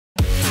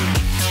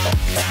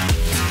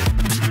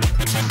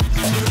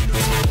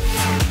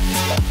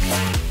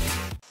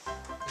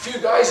If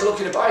you guys are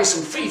looking to buy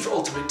some FIFA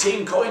Ultimate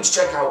Team coins,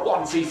 check out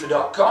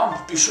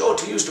onefifa.com. Be sure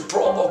to use the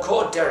promo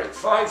code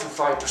Derek5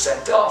 for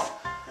 5%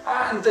 off.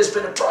 And there's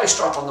been a price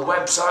drop on the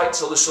website,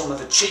 so they're some of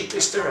the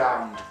cheapest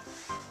around.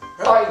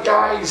 Right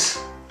guys,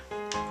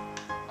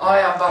 I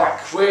am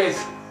back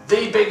with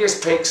the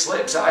biggest pick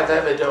slips I've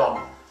ever done,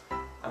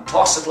 and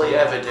possibly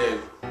ever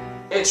do.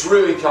 It's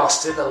Rui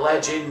Costa, the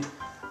legend.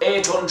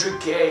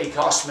 800k he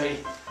cost me,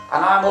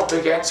 and I'm up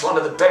against one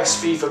of the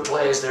best FIFA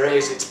players there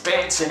is. It's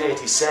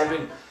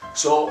BATESON87,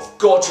 so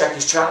go check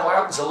his channel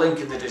out, there's a link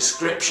in the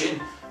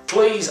description.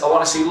 Please, I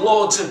want to see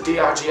loads of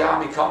DRG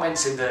Army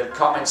comments in the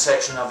comment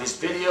section of his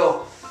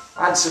video,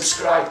 and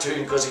subscribe to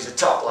him because he's a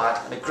top lad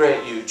and a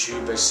great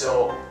YouTuber.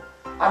 So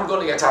I'm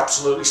going to get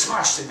absolutely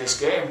smashed in this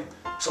game,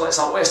 so let's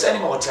not waste any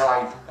more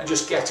time and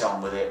just get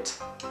on with it.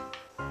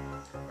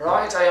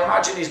 Right, I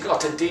imagine he's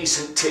got a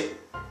decent team.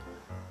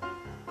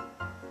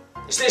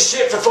 Is this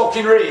shit for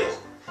fucking real?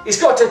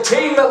 He's got a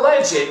team of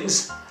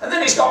legends, and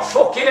then he's got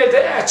fucking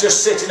Adair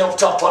just sitting up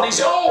top on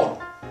his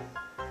own.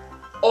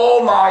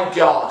 Oh my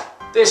god,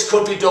 this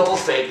could be double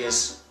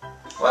figures.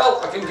 Well,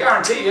 I can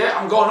guarantee you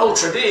I'm going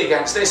Ultra D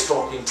against this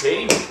fucking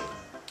team.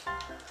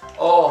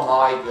 Oh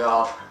my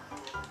god.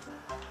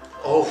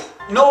 Oh,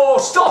 no,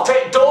 stop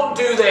it, don't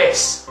do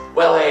this.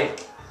 Well in.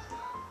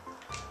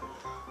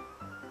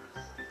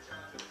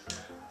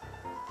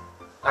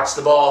 That's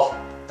the ball.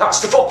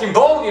 That's the fucking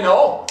ball, you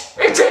know.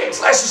 It is.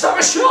 Let's just have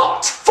a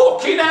shot.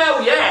 Fucking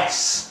hell,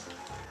 yes.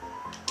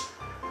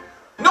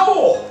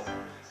 No.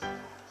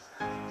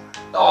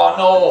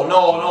 Oh,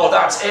 no,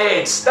 that's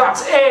AIDS.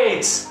 That's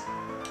AIDS.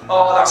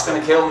 Oh, that's going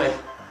to kill me.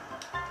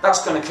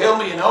 That's going to kill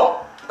me, you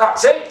know.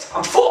 That's it.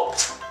 I'm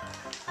fucked.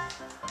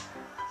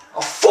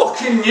 I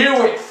fucking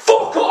knew it.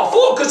 Fuck off.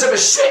 All because of a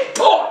shit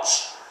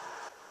punch.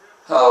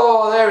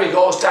 Oh, there he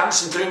goes,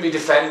 dancing through me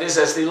defenders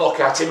as they look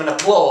at him and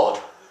applaud.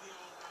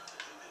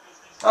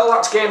 Well,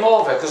 that's game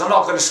over, because I'm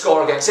not going to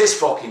score against this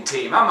fucking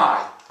team, am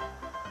I?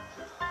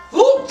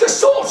 Look, they're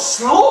so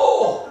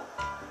slow!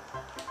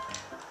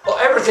 Well,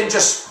 everything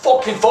just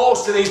fucking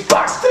falls to these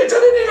bastards. I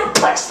didn't even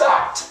press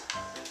that!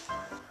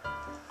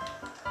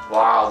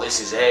 Wow, this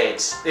is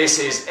AIDS. This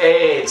is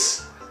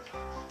AIDS.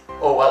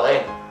 Oh, well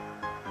in.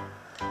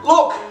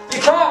 Look,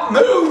 you can't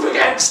move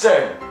against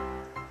him!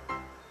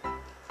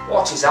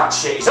 What is that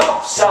shit? He's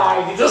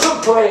offside. He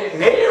doesn't play it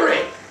near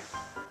it.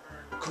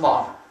 Come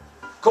on.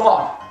 Come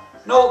on.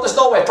 No, there's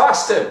no way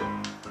past him.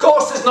 Of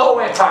course there's no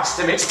way past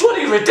him. It's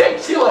bloody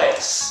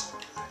ridiculous.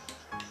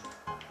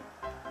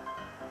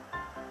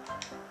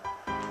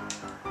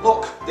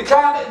 Look, they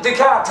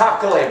can't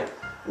tackle him.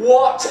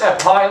 What a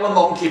pile of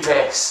monkey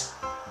piss.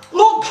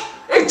 Look,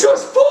 it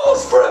just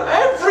falls for him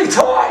every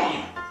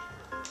time.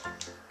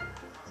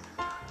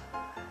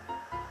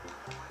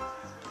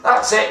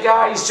 That's it,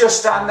 guys.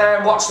 Just stand there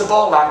and watch the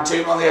ball land to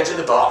him on the edge of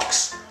the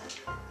box.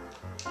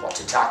 What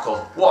a tackle.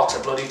 What a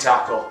bloody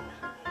tackle.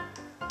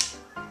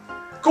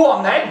 Go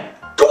on then!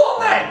 Go on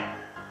then!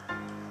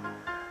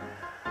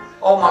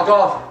 Oh my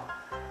god.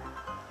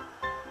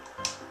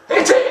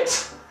 Hit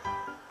it!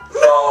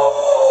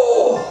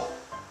 No!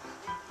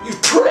 You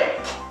prick!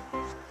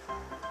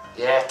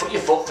 Yeah, put your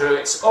foot through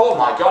it. Oh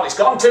my god, it's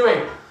gone to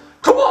him.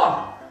 Come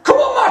on! Come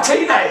on,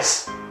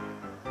 Martinez!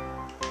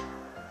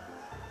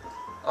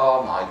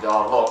 Oh my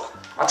god, look.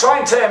 I try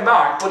and turn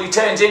back, but he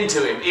turns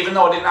into him, even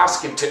though I didn't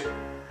ask him to.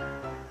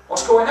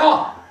 What's going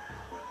on?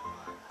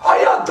 I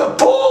had the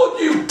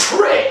ball, you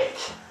prick!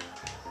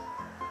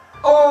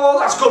 Oh,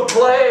 that's good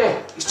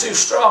play. He's too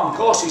strong. Of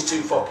course he's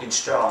too fucking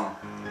strong.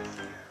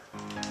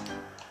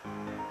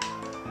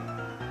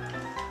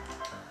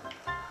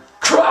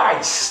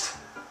 Christ!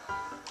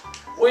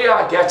 We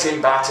are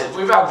getting battered.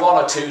 We've had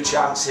one or two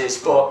chances,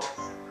 but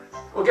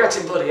we're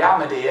getting bloody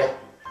hammered here.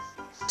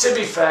 To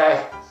be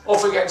fair,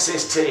 up against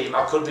this team,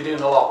 I could be doing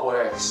a lot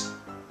worse.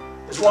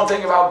 There's one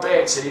thing about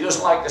Bateson, he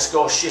doesn't like to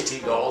score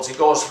shitty goals, he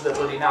goes for the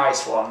bloody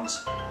nice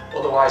ones.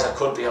 Otherwise I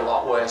could be a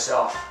lot worse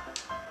off.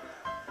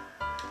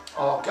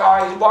 Oh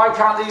guys, why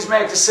can't these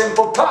make a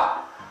simple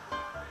pat?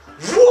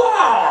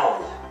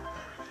 Wow!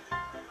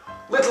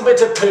 Little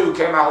bit of poo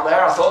came out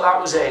there, I thought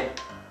that was in.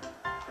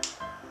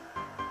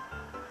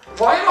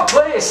 Why am I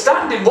playing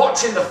standing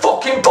watching the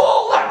fucking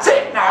ball? That's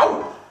it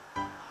now!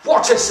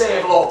 What a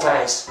save,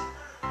 Lopez.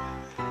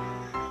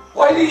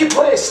 Why do you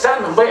play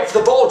stand and wait for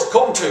the ball to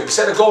come to him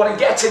instead of going and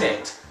getting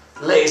it?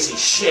 Lazy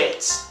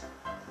shits.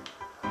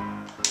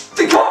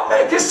 They can't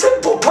make a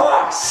simple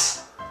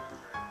pass!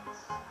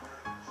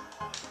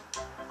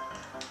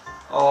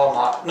 Oh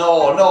my,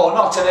 no,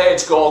 not an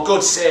edge goal,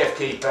 good save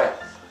keeper.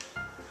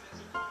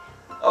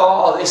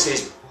 Oh, this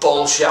is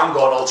bullshit, I'm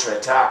going ultra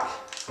attack.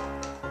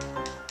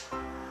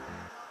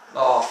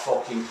 Oh,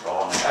 fucking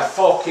corner, a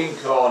fucking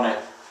corner.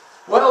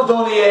 Well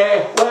done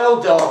EA,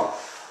 well done.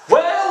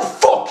 Well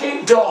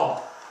fucking done!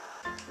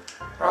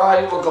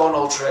 Right, we're going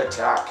ultra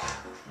attack.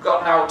 We've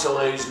got now to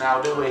lose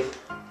now, do we?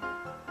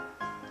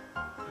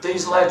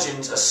 These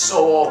legends are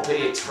so OP,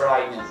 it's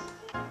frightening.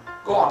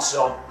 Go on,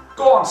 son.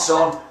 Go on,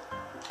 son.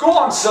 Go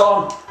on,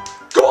 son.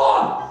 Go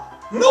on!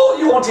 No,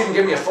 you won't even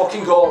give me a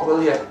fucking goal,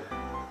 will you?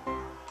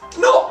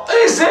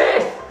 Is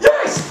it?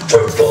 Yes!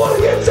 Football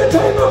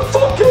entertainment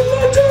fucking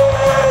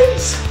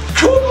legends!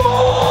 Come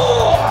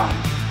on!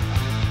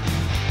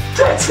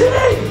 Get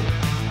in!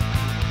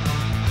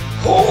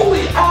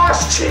 Holy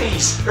arse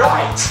cheese!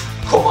 Right,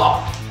 come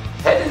on,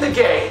 head in the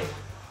game.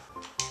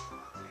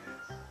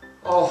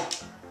 Oh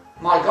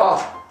my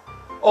god!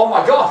 Oh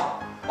my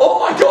god! Oh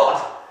my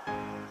god!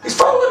 He's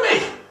following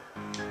me!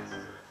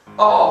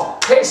 Oh,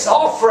 piss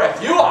off,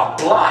 ref! You are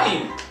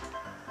blind!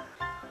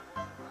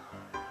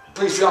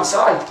 Please be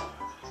onside.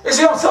 Is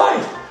he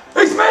onside?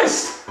 He's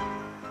missed!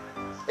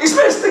 He's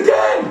missed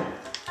again!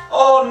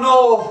 Oh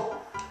no!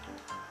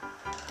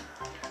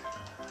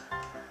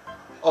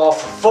 Oh,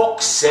 for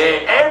fuck's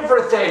sake,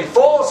 everything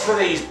falls for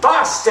these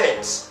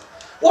bastards!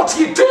 What are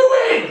you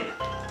doing?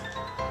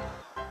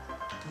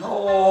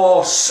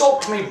 No,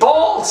 suck me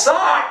ball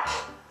sack!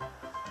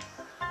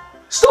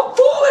 Stop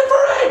falling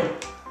for him!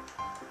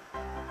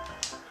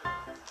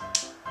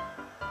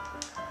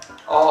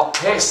 Oh,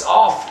 piss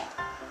off!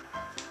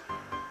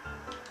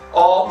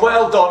 Oh,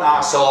 well done,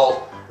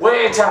 arsehole.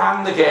 Way to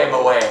hand the game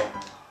away.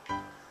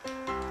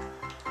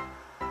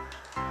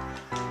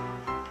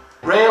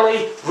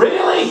 Really?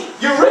 Really?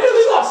 You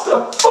really lost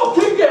the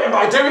fucking game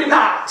by doing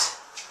that?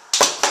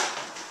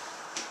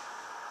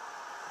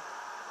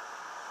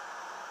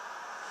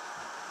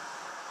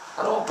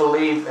 I don't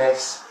believe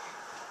this.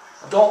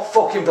 I don't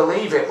fucking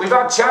believe it. We've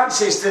had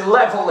chances to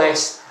level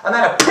this, and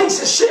then a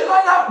piece of shit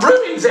like that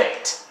ruins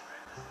it.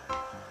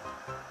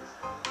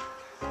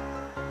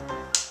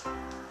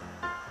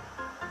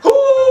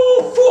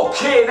 Oh,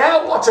 fucking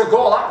hell, what a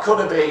goal that could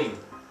have been.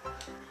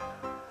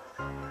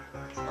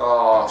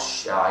 Oh,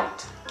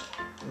 shite.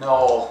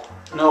 No,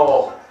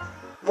 no.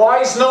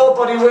 Why is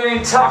nobody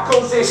winning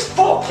tackles this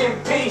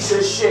fucking piece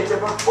of shit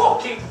of a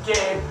fucking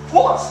game?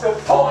 What's the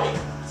point?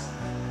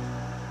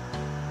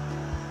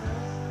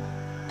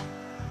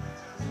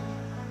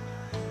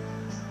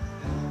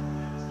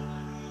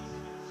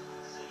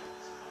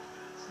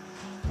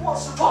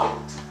 What's the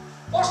point?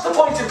 What's the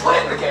point in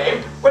playing the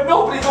game when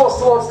nobody goes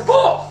towards the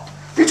ball?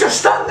 You just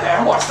stand there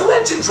and watch the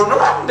legends run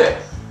around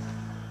it.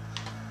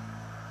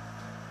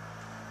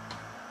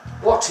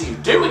 What are you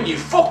doing, you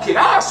fucking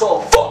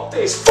arsehole? Fuck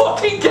this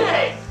fucking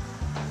game!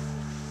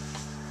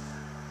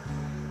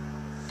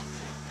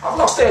 I've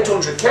lost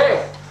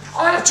 800k.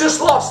 I have just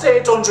lost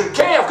 800k.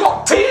 I've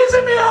got tears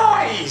in my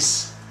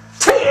eyes.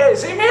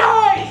 Tears in my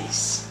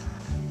eyes.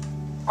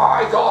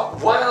 I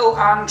got well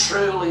and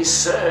truly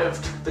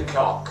served the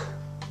cock.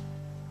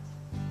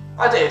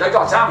 I did, I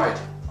got hammered.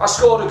 I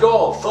scored a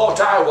goal, thought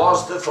I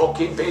was the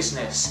fucking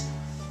business.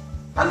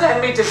 And then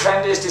me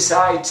defenders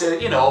decide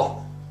to, you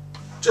know,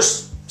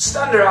 just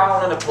stand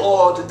around and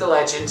applaud the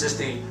legends as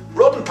they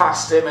run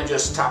past him and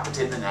just tap it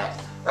in the net.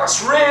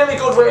 That's really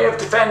good way of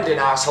defending,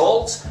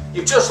 assholes.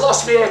 You've just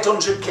lost me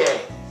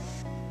 800k.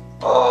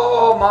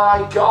 Oh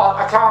my god,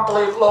 I can't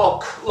believe,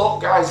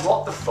 look guys,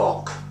 what the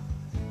fuck?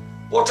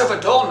 What have I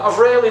done? I've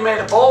really made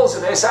a balls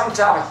of this, haven't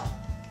I?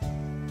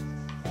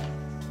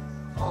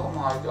 Oh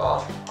my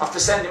god, I have to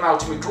send him out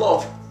to my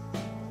club.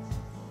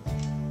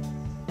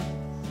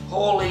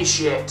 Holy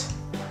shit.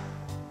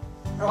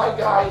 Right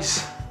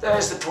guys,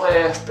 there's the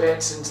player,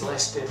 BATESON's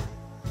listed.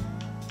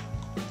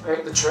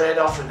 Make the trade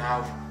offer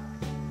now.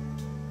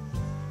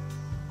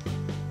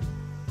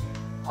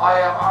 I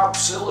am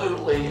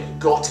absolutely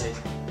gutted,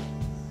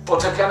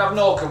 but I can have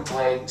no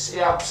complaints. He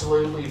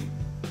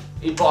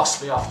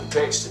bossed me off the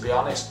pitch, to be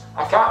honest.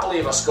 I can't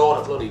believe I scored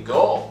a bloody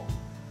goal.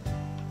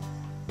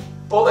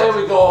 But there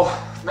we go,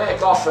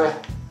 make offer.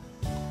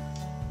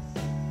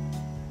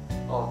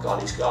 Oh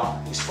god, he's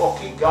gone. He's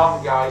fucking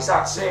gone, guys.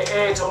 That's it,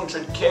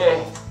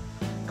 800k.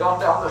 Gone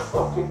down the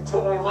fucking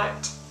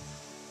toilet.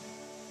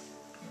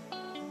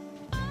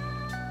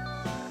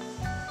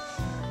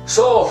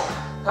 So,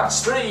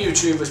 that's 3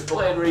 YouTubers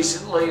played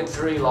recently and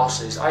 3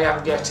 losses. I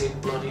am getting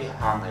bloody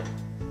hammered.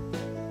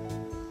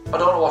 I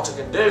don't know what I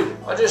can do.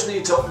 I just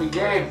need to up my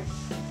game.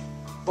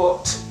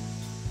 But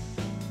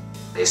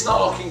it's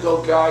not looking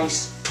good,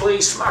 guys.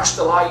 Please smash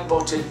the like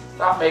button.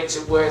 That makes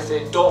it worth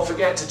it. Don't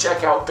forget to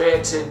check out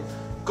BATESON.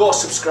 Go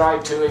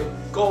subscribe to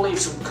him. Go leave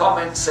some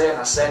comments saying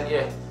I sent you.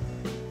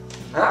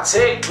 And that's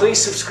it.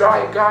 Please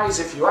subscribe, guys.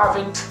 If you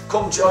haven't,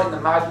 come join the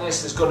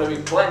madness. There's going to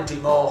be plenty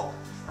more.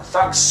 And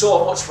thanks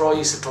so much for all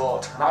your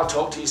support. And I'll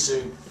talk to you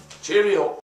soon. Cheerio.